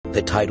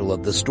The title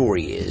of the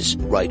story is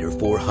Writer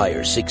for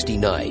Hire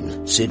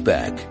 69. Sit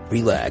back,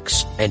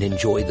 relax, and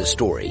enjoy the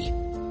story.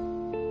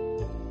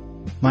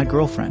 My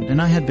girlfriend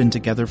and I had been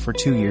together for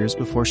 2 years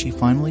before she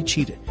finally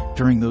cheated.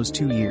 During those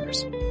 2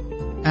 years,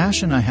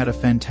 Ash and I had a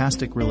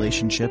fantastic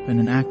relationship and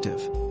an active,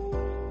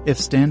 if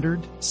standard,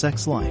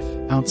 sex life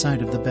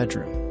outside of the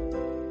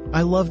bedroom.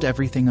 I loved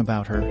everything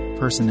about her: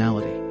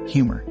 personality,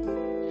 humor,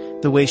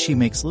 the way she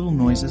makes little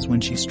noises when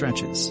she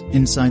stretches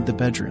inside the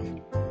bedroom.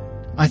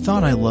 I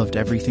thought I loved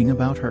everything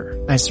about her.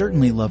 I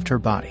certainly loved her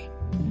body.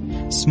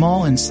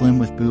 Small and slim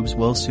with boobs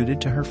well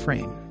suited to her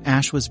frame.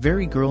 Ash was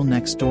very girl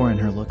next door in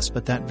her looks,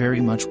 but that very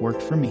much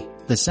worked for me.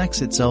 The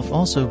sex itself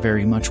also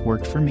very much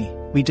worked for me.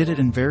 We did it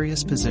in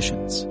various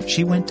positions.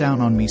 She went down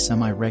on me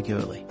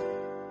semi-regularly.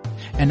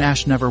 And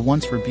Ash never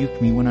once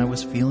rebuked me when I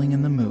was feeling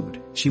in the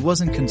mood. She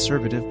wasn't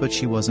conservative, but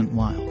she wasn't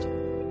wild.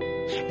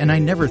 And I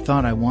never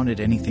thought I wanted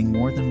anything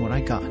more than what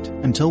I got.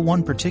 Until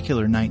one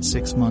particular night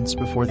 6 months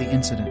before the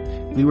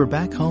incident, we were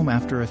back home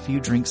after a few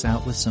drinks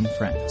out with some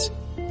friends,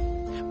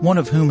 one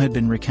of whom had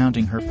been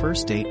recounting her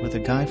first date with a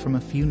guy from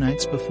a few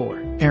nights before.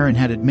 Erin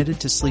had admitted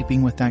to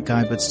sleeping with that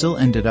guy but still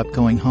ended up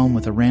going home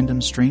with a random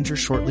stranger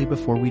shortly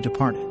before we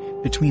departed.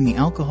 Between the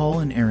alcohol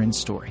and Erin's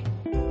story,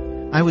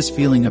 I was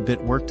feeling a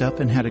bit worked up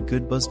and had a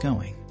good buzz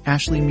going.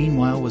 Ashley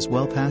meanwhile was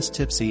well past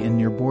tipsy and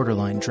near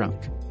borderline drunk,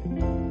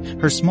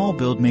 her small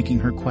build making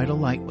her quite a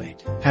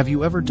lightweight. "Have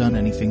you ever done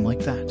anything like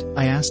that?"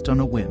 I asked on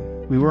a whim.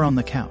 We were on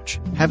the couch,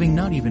 having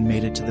not even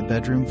made it to the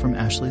bedroom from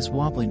Ashley's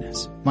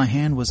wobbliness. My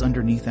hand was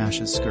underneath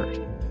Ash's skirt,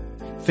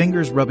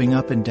 fingers rubbing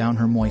up and down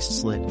her moist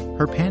slit,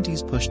 her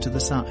panties pushed to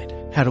the side.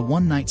 Had a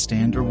one-night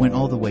stand or went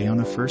all the way on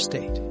a first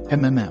date?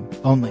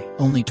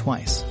 Only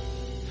twice.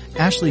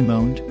 Ashley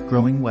moaned,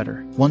 growing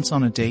wetter. Once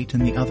on a date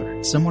and the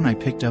other, someone I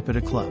picked up at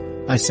a club.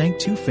 I sank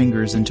 2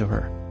 fingers into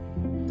her,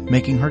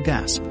 making her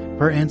gasp.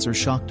 Her answer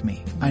shocked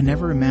me. I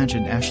never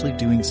imagined Ashley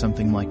doing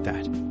something like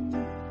that,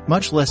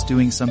 much less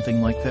doing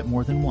something like that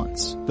more than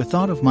once. The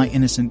thought of my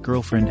innocent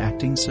girlfriend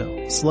acting so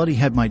slutty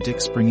had my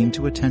dick springing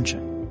to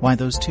attention. "Why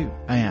those 2?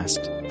 I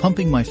asked,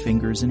 pumping my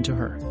fingers into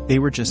her. "They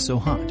were just so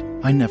hot.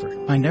 I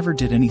never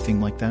did anything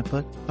like that,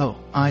 but..." Oh,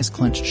 eyes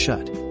clenched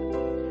shut.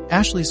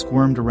 Ashley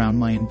squirmed around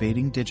my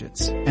invading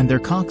digits, and their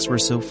cocks were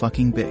so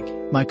fucking big.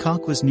 My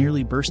cock was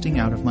nearly bursting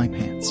out of my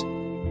pants.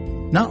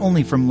 Not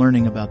only from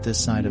learning about this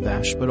side of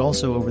Ash, but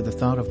also over the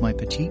thought of my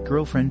petite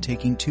girlfriend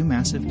taking 2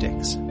 massive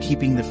dicks,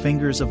 keeping the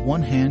fingers of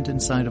one hand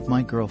inside of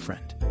my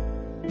girlfriend.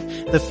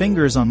 The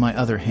fingers on my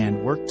other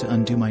hand worked to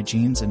undo my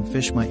jeans and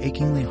fish my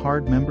achingly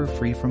hard member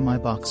free from my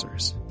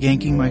boxers,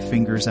 yanking my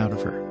fingers out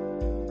of her.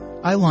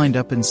 I lined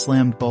up and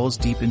slammed balls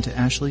deep into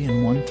Ashley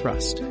in one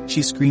thrust.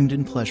 She screamed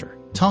in pleasure,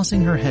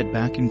 tossing her head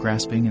back and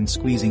grasping and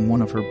squeezing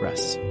one of her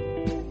breasts,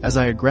 as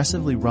I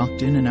aggressively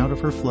rocked in and out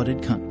of her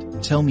flooded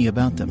cunt. "Tell me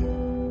about them,"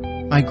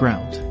 I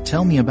growled.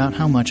 "Tell me about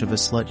how much of a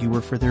slut you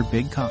were for their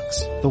big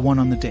cocks." "The one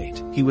on the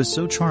date. He was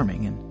so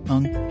charming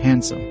and,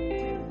 handsome,"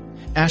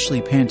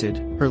 Ashley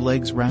panted, her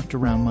legs wrapped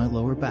around my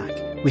lower back.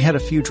 "We had a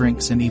few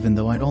drinks, and even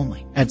though I'd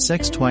only had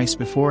sex twice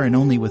before and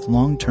only with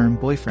long-term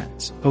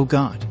boyfriends, oh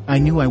god, I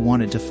knew I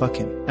wanted to fuck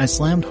him." I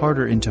slammed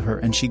harder into her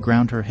and she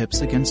ground her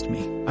hips against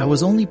me. I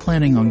was only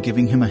planning on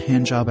giving him a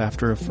handjob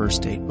after a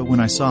first date, but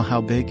when I saw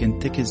how big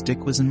and thick his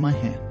dick was in my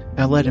hand,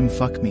 I let him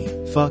fuck me.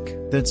 "Fuck,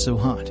 that's so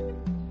hot,"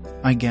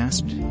 I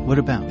gasped. "What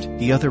about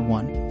the other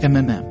one?"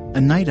 A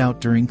night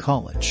out during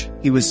college.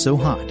 He was so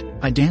hot.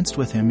 I danced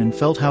with him and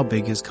felt how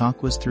big his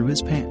cock was through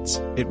his pants.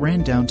 It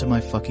ran down to my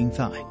fucking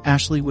thigh.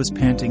 Ashley was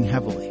panting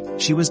heavily.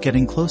 She was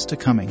getting close to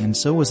coming, and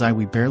so was I.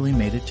 We barely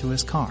made it to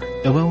his car.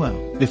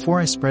 Before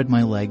I spread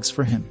my legs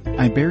for him,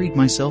 I buried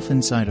myself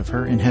inside of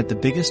her and had the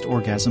biggest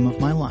orgasm of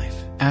my life.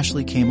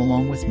 Ashley came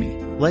along with me,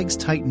 legs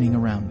tightening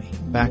around me,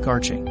 back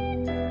arching,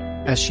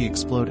 as she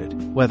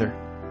exploded. Whether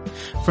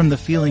from the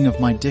feeling of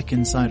my dick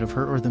inside of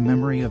her or the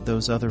memory of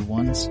those other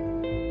ones,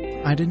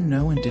 I didn't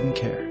know and didn't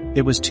care.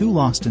 It was too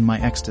lost in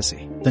my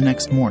ecstasy. The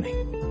next morning,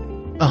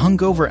 a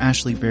hungover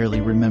Ashley barely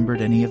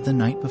remembered any of the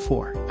night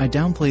before. I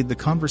downplayed the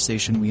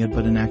conversation we had,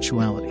 but in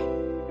actuality,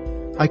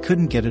 I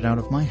couldn't get it out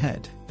of my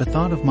head. The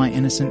thought of my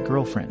innocent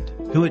girlfriend,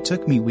 who it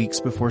took me weeks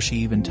before she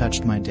even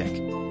touched my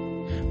dick,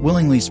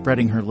 willingly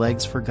spreading her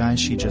legs for guys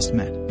she just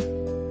met,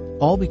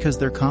 all because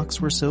their cocks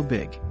were so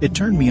big. It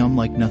turned me on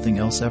like nothing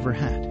else ever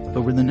had.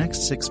 Over the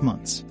next 6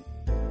 months,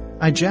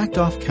 I jacked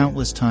off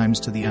countless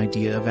times to the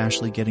idea of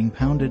Ashley getting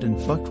pounded and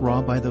fucked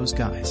raw by those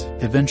guys.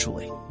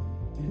 Eventually,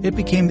 it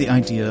became the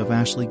idea of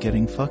Ashley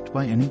getting fucked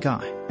by any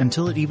guy,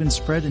 until it even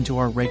spread into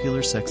our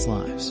regular sex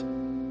lives,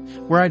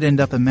 where I'd end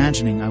up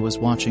imagining I was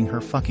watching her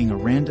fucking a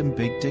random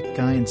big dick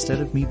guy instead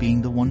of me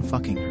being the one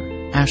fucking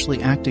her.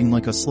 Ashley acting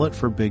like a slut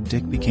for big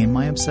dick became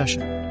my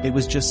obsession. It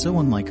was just so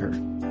unlike her.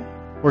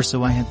 Or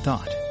so I had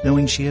thought,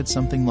 knowing she had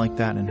something like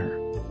that in her.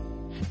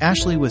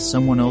 Ashley with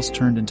someone else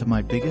turned into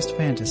my biggest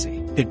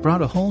fantasy. It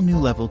brought a whole new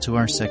level to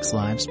our sex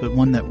lives, but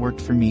one that worked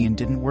for me and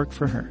didn't work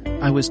for her.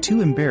 I was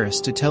too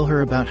embarrassed to tell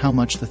her about how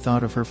much the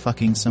thought of her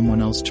fucking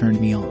someone else turned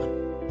me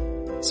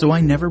on, so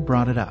I never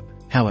brought it up.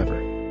 However,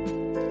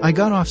 I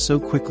got off so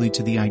quickly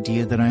to the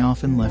idea that I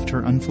often left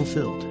her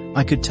unfulfilled.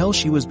 I could tell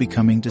she was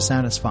becoming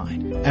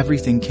dissatisfied.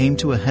 Everything came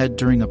to a head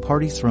during a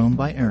party thrown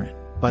by Aaron.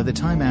 By the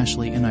time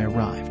Ashley and I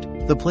arrived,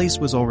 the place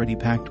was already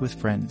packed with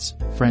friends,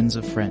 friends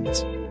of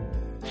friends,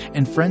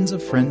 and friends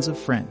of friends of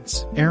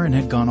friends. Aaron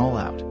had gone all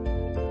out,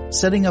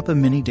 setting up a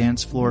mini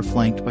dance floor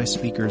flanked by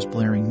speakers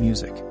blaring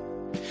music,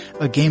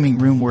 a gaming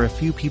room where a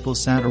few people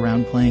sat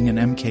around playing an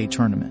MK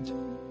tournament,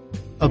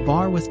 a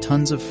bar with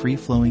tons of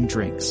free-flowing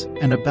drinks,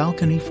 and a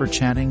balcony for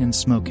chatting and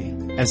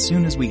smoking. As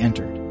soon as we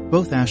entered,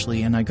 both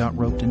Ashley and I got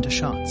roped into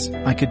shots.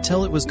 I could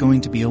tell it was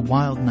going to be a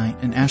wild night,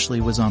 and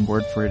Ashley was on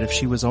board for it if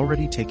she was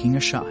already taking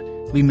a shot.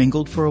 We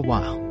mingled for a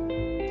while,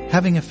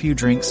 having a few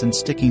drinks and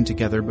sticking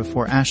together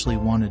before Ashley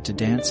wanted to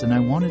dance and I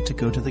wanted to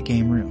go to the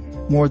game room,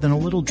 more than a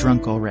little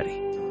drunk already.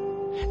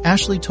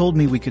 Ashley told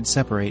me we could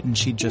separate and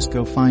she'd just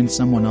go find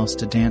someone else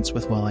to dance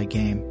with while I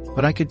game,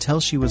 but I could tell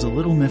she was a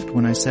little miffed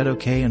when I said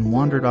okay and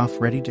wandered off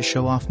ready to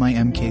show off my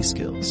MK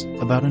skills.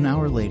 About an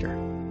hour later,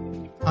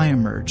 I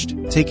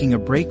emerged, taking a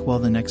break while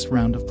the next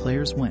round of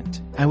players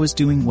went. I was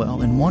doing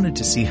well and wanted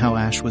to see how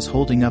Ash was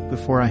holding up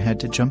before I had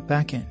to jump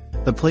back in.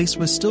 The place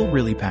was still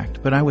really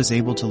packed, but I was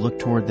able to look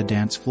toward the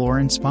dance floor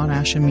and spot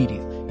Ash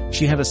immediately.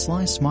 She had a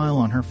sly smile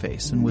on her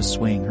face and was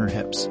swaying her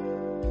hips,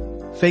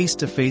 face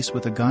to face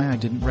with a guy I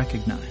didn't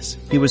recognize.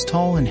 He was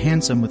tall and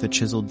handsome with a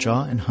chiseled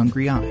jaw and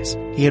hungry eyes.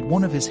 He had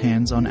one of his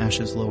hands on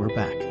Ash's lower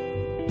back,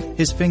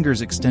 his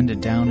fingers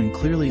extended down and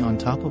clearly on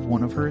top of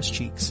one of her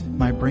cheeks.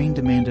 My brain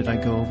demanded I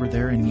go over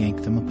there and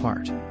yank them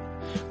apart.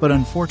 But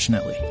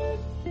unfortunately,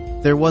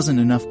 there wasn't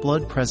enough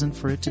blood present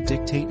for it to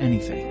dictate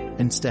anything.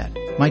 Instead,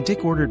 my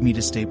dick ordered me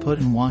to stay put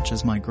and watch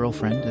as my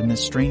girlfriend and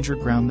this stranger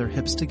ground their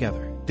hips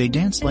together. They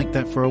danced like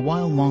that for a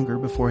while longer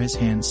before his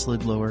hand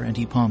slid lower and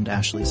he palmed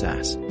Ashley's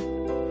ass,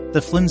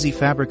 the flimsy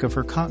fabric of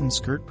her cotton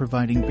skirt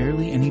providing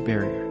barely any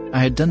barrier. I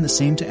had done the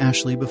same to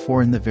Ashley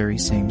before in the very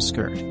same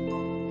skirt,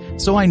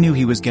 so I knew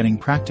he was getting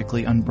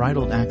practically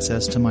unbridled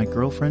access to my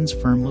girlfriend's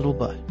firm little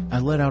butt. I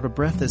let out a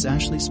breath as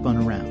Ashley spun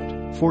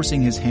around,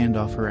 forcing his hand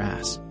off her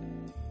ass.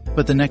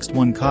 But the next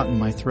one caught in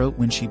my throat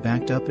when she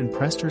backed up and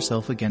pressed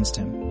herself against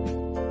him,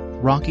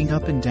 rocking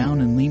up and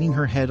down and leaning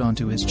her head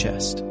onto his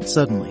chest.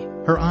 Suddenly,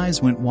 her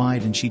eyes went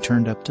wide and she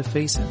turned up to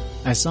face him.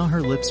 I saw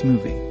her lips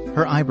moving,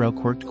 her eyebrow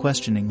quirked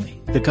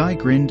questioningly. The guy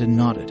grinned and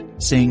nodded,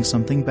 saying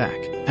something back.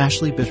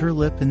 Ashley bit her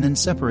lip and then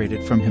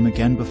separated from him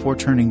again before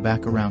turning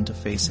back around to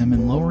face him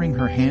and lowering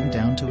her hand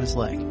down to his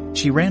leg.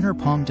 She ran her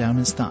palm down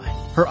his thigh,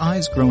 her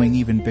eyes growing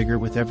even bigger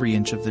with every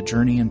inch of the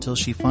journey until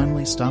she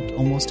finally stopped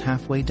almost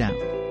halfway down.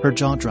 Her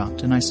jaw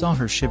dropped and I saw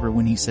her shiver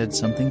when he said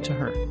something to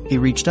her. He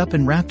reached up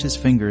and wrapped his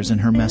fingers in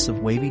her mess of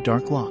wavy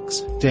dark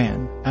locks.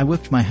 Dan, I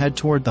whipped my head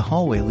toward the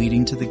hallway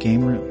leading to the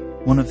game room.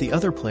 One of the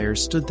other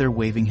players stood there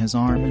waving his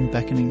arm and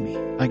beckoning me.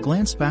 I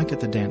glanced back at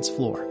the dance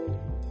floor,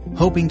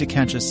 hoping to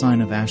catch a sign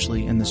of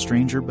Ashley and the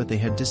stranger, but they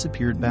had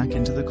disappeared back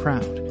into the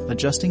crowd.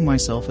 Adjusting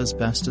myself as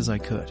best as I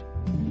could,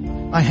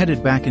 I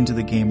headed back into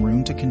the game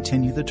room to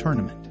continue the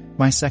tournament.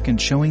 My second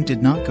showing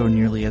did not go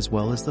nearly as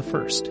well as the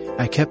first.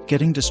 I kept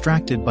getting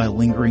distracted by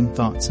lingering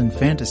thoughts and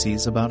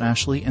fantasies about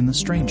Ashley and the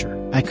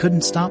stranger. I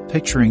couldn't stop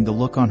picturing the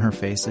look on her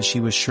face as she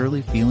was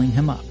surely feeling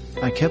him up.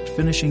 I kept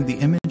finishing the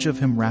image of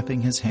him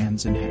wrapping his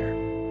hands in hair,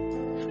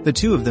 the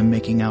two of them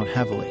making out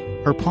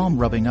heavily, her palm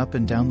rubbing up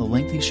and down the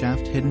lengthy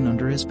shaft hidden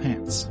under his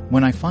pants.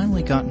 When I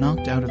finally got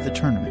knocked out of the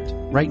tournament,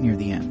 right near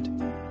the end,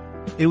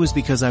 it was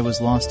because I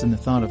was lost in the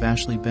thought of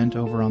Ashley bent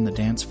over on the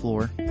dance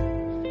floor,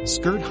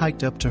 skirt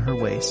hiked up to her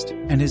waist,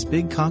 and his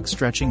big cock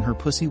stretching her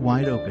pussy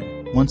wide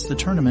open. Once the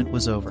tournament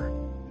was over,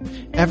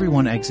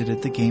 everyone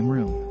exited the game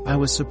room. I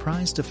was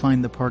surprised to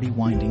find the party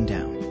winding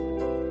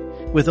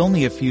down, with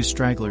only a few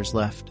stragglers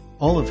left,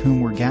 all of whom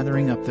were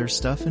gathering up their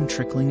stuff and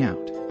trickling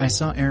out. I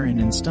saw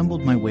Erin and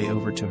stumbled my way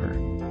over to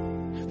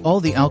her, all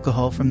the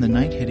alcohol from the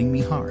night hitting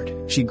me hard.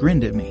 She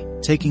grinned at me,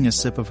 taking a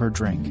sip of her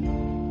drink.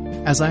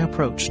 As I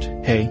approached,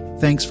 "Hey,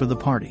 thanks for the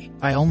party.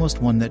 I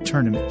almost won that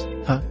tournament."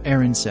 "Huh?"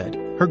 Erin said,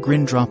 her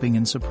grin dropping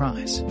in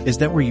surprise. "Is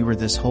that where you were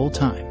this whole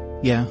time?"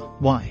 "Yeah,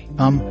 why?"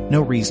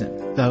 No reason.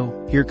 Though,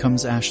 here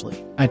comes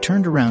Ashley." I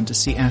turned around to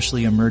see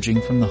Ashley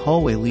emerging from the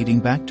hallway leading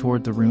back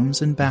toward the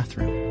rooms and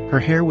bathroom. Her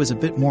hair was a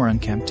bit more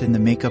unkempt and the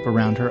makeup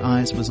around her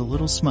eyes was a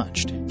little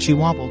smudged. She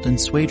wobbled and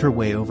swayed her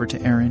way over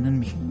to Erin and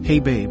me. "Hey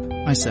babe,"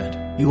 I said.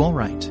 "You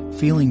alright?"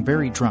 "Feeling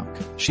very drunk,"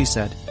 she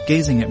said,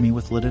 gazing at me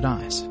with lidded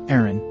eyes.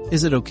 "Erin,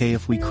 is it okay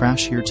if we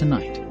crash here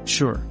tonight?"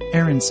 "Sure,"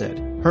 Erin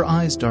said, her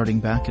eyes darting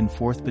back and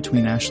forth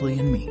between Ashley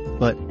and me.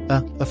 "But,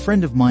 a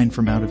friend of mine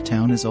from out of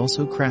town is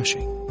also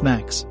crashing.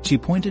 Max." She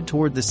pointed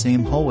toward the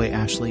same hallway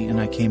Ashley and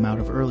I came out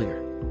of earlier.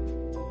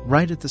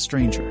 "Right at the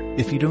stranger,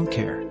 if you don't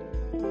care."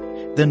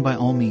 "Then by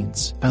all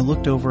means." I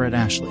looked over at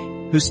Ashley,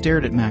 who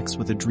stared at Max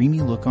with a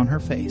dreamy look on her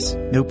face.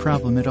 "No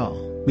problem at all."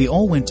 We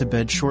all went to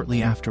bed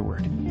shortly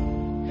afterward,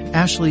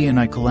 Ashley and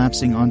I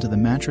collapsing onto the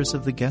mattress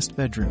of the guest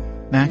bedroom.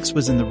 Max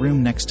was in the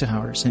room next to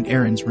ours and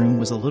Erin's room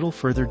was a little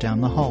further down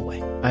the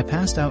hallway. I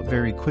passed out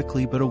very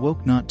quickly but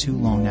awoke not too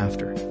long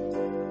after.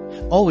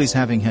 Always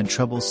having had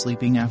trouble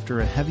sleeping after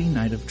a heavy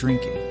night of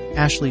drinking,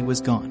 Ashley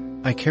was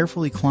gone. I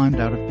carefully climbed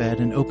out of bed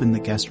and opened the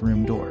guest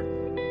room door.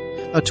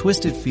 A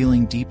twisted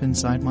feeling deep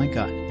inside my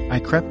gut, I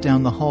crept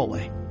down the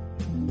hallway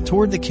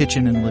toward the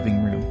kitchen and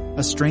living room,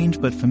 a strange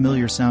but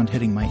familiar sound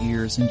hitting my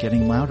ears and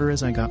getting louder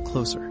as I got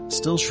closer,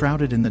 still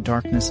shrouded in the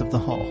darkness of the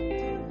hall.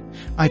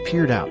 I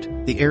peered out,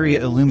 the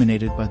area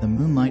illuminated by the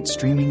moonlight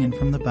streaming in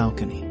from the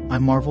balcony. I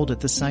marveled at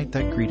the sight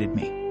that greeted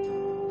me.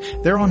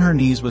 There on her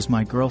knees was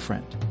my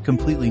girlfriend,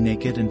 completely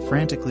naked and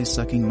frantically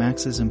sucking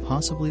Max's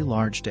impossibly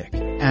large dick.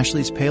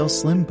 Ashley's pale,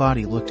 slim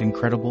body looked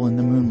incredible in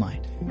the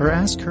moonlight. Her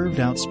ass curved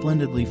out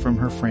splendidly from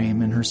her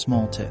frame and her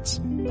small tits,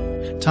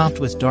 topped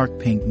with dark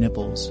pink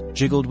nipples,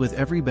 jiggled with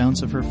every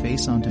bounce of her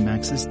face onto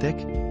Max's thick,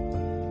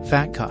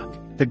 fat cock.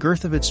 The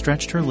girth of it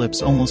stretched her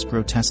lips almost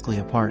grotesquely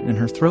apart and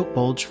her throat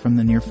bulged from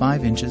the near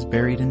 5 inches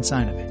buried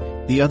inside of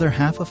it. The other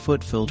half a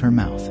foot filled her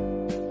mouth,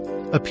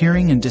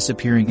 appearing and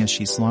disappearing as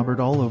she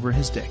slobbered all over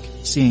his dick.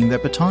 Seeing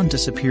that baton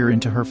disappear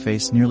into her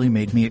face nearly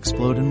made me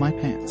explode in my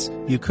pants.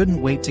 You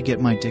couldn't wait to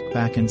get my dick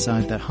back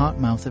inside that hot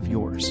mouth of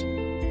yours,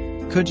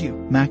 could you?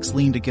 Max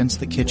leaned against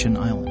the kitchen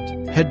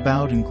island, head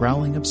bowed and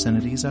growling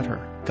obscenities at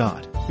her.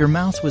 God, your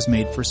mouth was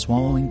made for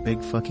swallowing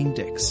big fucking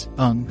dicks.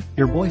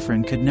 Your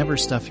boyfriend could never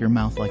stuff your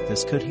mouth like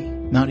this, could he?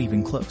 Not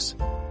even close,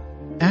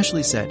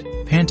 Ashley said,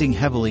 panting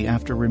heavily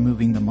after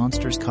removing the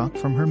monster's cock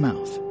from her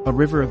mouth. A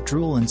river of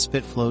drool and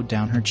spit flowed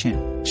down her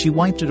chin. She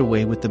wiped it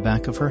away with the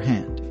back of her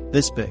hand.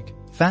 This big,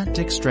 fat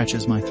dick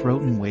stretches my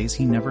throat in ways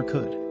he never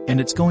could.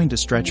 And it's going to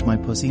stretch my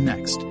pussy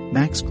next.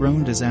 Max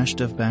groaned as Ash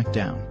dove back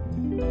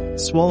down,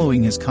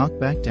 swallowing his cock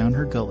back down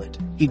her gullet.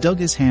 He dug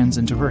his hands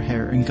into her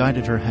hair and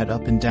guided her head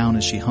up and down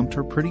as she humped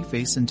her pretty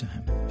face into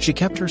him. She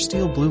kept her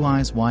steel blue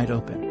eyes wide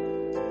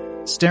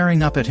open,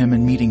 staring up at him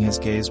and meeting his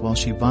gaze while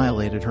she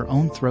violated her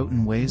own throat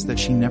in ways that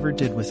she never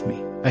did with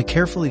me. I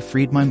carefully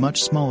freed my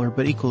much smaller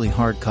but equally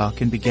hard cock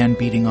and began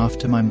beating off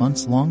to my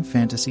months-long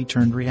fantasy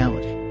turned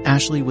reality.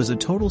 Ashley was a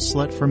total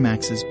slut for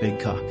Max's big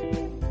cock,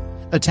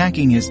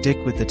 attacking his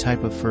dick with the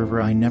type of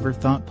fervor I never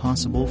thought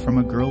possible from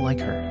a girl like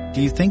her.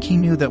 Do you think he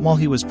knew that while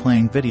he was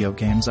playing video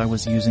games I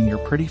was using your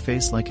pretty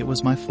face like it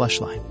was my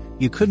fleshlight?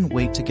 You couldn't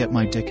wait to get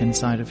my dick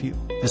inside of you,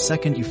 the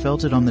second you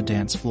felt it on the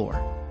dance floor.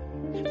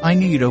 I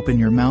knew you'd open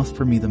your mouth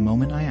for me the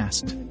moment I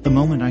asked, the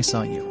moment I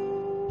saw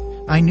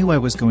you. I knew I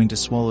was going to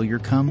swallow your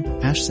cum,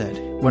 Ash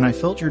said, when I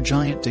felt your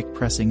giant dick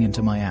pressing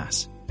into my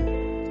ass.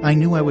 I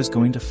knew I was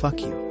going to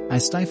fuck you. I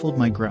stifled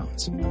my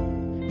groans,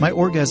 my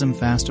orgasm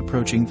fast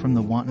approaching from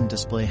the wanton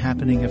display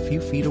happening a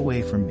few feet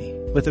away from me.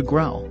 With a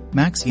growl,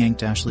 Max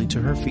yanked Ashley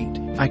to her feet.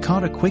 I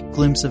caught a quick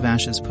glimpse of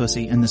Ash's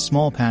pussy and the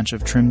small patch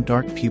of trimmed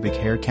dark pubic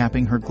hair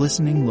capping her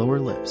glistening lower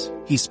lips.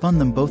 He spun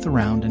them both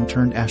around and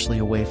turned Ashley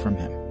away from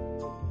him,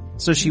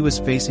 so she was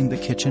facing the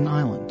kitchen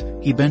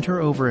island. He bent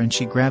her over and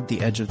she grabbed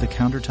the edge of the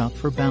countertop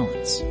for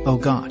balance. Oh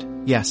God,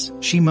 yes,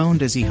 she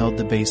moaned as he held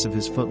the base of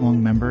his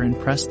foot-long member and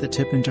pressed the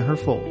tip into her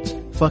folds.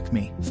 Fuck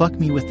me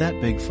with that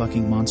big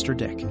fucking monster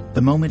dick.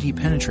 The moment he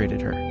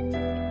penetrated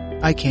her,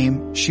 I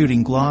came,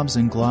 shooting globs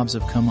and globs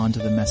of cum onto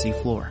the messy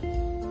floor,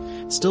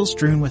 still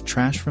strewn with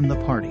trash from the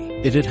party.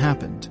 It had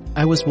happened.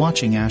 I was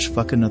watching Ash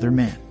fuck another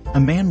man, a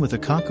man with a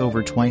cock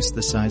over twice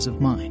the size of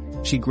mine.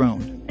 She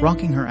groaned,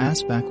 rocking her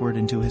ass backward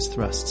into his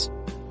thrusts,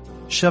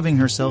 shoving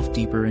herself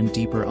deeper and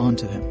deeper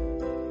onto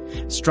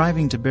him,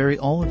 striving to bury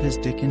all of his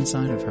dick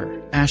inside of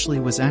her. Ashley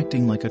was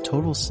acting like a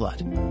total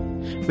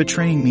slut,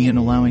 betraying me and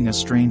allowing a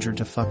stranger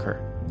to fuck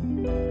her,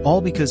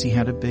 all because he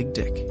had a big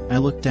dick. I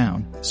looked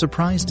down,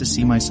 surprised to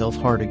see myself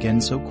hard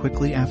again so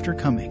quickly after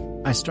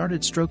coming. I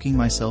started stroking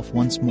myself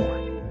once more,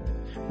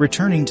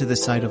 returning to the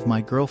sight of my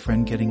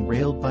girlfriend getting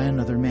railed by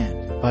another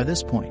man. By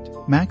this point,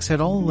 Max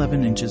had all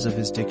 11 inches of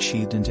his dick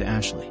sheathed into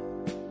Ashley,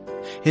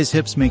 his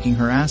hips making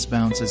her ass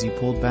bounce as he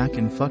pulled back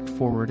and fucked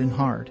forward in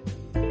hard,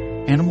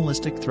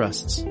 animalistic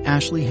thrusts.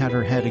 Ashley had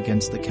her head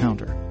against the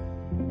counter,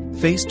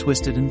 face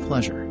twisted in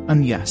pleasure.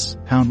 Yes,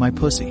 pound my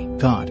pussy.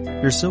 God,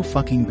 you're so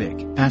fucking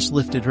big. Ash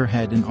lifted her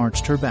head and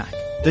arched her back.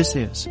 This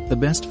is the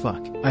best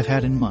fuck I've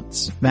had in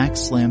months. Max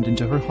slammed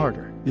into her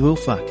harder. Oh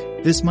fuck,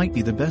 this might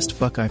be the best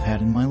fuck I've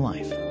had in my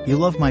life. You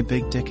love my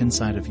big dick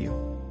inside of you,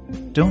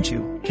 don't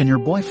you? Can your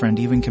boyfriend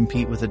even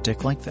compete with a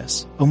dick like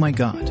this? Oh my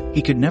God,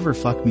 he could never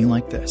fuck me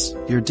like this.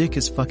 Your dick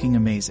is fucking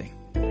amazing,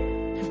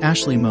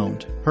 Ashley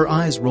moaned, her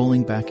eyes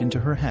rolling back into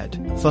her head.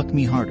 Fuck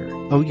me harder.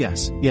 Oh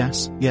yes,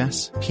 yes,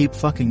 yes. Keep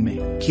fucking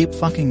me. Keep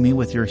fucking me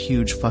with your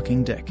huge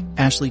fucking dick.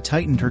 Ashley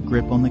tightened her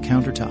grip on the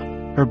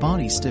countertop. Her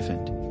body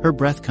stiffened, her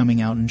breath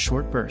coming out in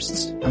short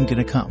bursts. I'm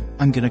gonna come.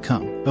 I'm gonna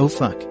come. Oh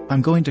fuck,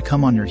 I'm going to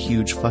come on your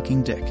huge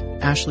fucking dick.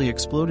 Ashley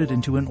exploded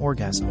into an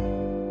orgasm,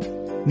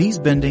 knees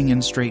bending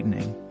and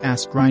straightening,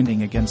 ass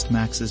grinding against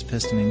Max's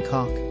pistoning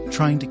cock,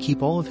 trying to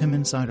keep all of him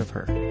inside of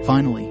her.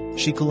 Finally,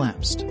 she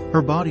collapsed,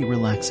 her body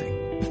relaxing,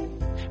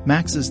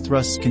 Max's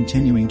thrusts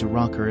continuing to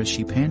rock her as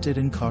she panted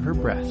and caught her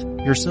breath.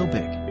 You're so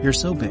big, you're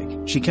so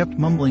big, she kept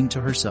mumbling to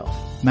herself,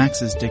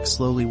 Max's dick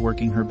slowly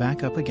working her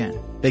back up again.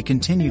 They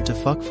continued to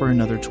fuck for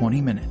another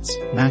 20 minutes.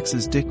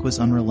 Max's dick was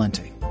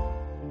unrelenting,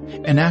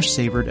 and Ash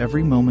savored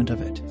every moment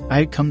of it. I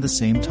had come the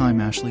same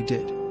time Ashley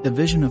did, a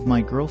vision of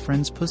my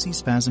girlfriend's pussy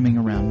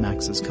spasming around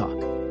Max's cock.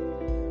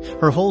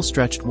 Her hole,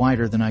 stretched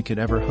wider than I could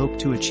ever hope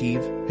to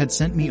achieve, had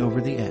sent me over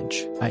the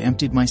edge. I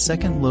emptied my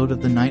second load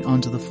of the night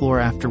onto the floor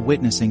after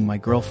witnessing my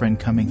girlfriend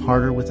coming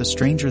harder with a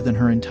stranger than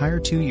her entire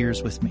 2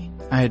 years with me.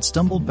 I had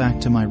stumbled back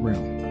to my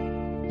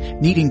room,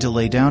 needing to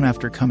lay down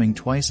after coming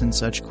twice in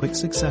such quick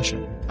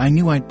succession. I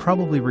knew I'd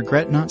probably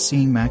regret not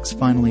seeing Max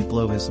finally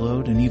blow his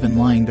load, and even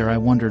lying there I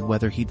wondered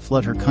whether he'd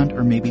flood her cunt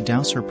or maybe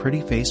douse her pretty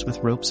face with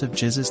ropes of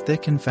jizz as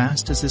thick and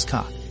fast as his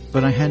cock.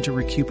 But I had to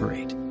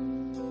recuperate.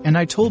 And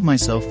I told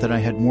myself that I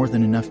had more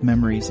than enough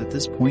memories at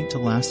this point to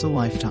last a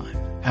lifetime.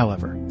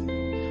 However,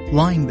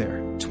 lying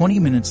there, 20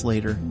 minutes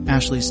later,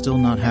 Ashley still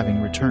not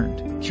having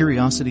returned,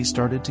 curiosity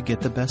started to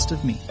get the best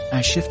of me. I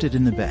shifted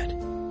in the bed,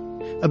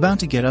 about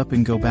to get up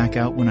and go back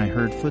out when I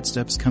heard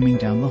footsteps coming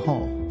down the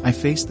hall. I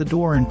faced the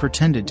door and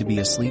pretended to be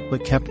asleep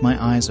but kept my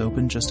eyes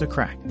open just a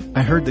crack.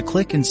 I heard the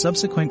click and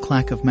subsequent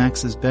clack of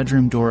Max's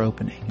bedroom door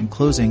opening and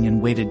closing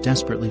and waited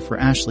desperately for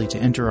Ashley to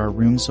enter our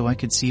room so I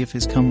could see if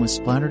his cum was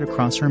splattered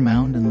across her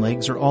mound and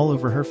legs or all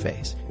over her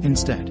face.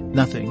 Instead,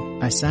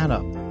 nothing. I sat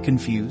up,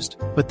 confused,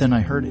 but then I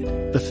heard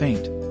it. The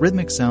faint,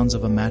 rhythmic sounds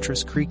of a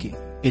mattress creaking.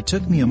 It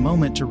took me a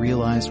moment to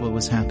realize what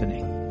was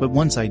happening, but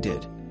once I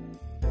did,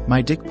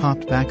 my dick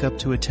popped back up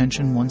to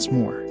attention once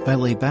more. I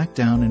lay back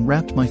down and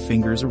wrapped my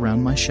fingers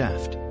around my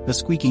shaft. The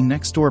squeaking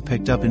next door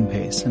picked up in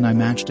pace and I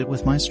matched it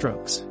with my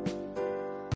strokes.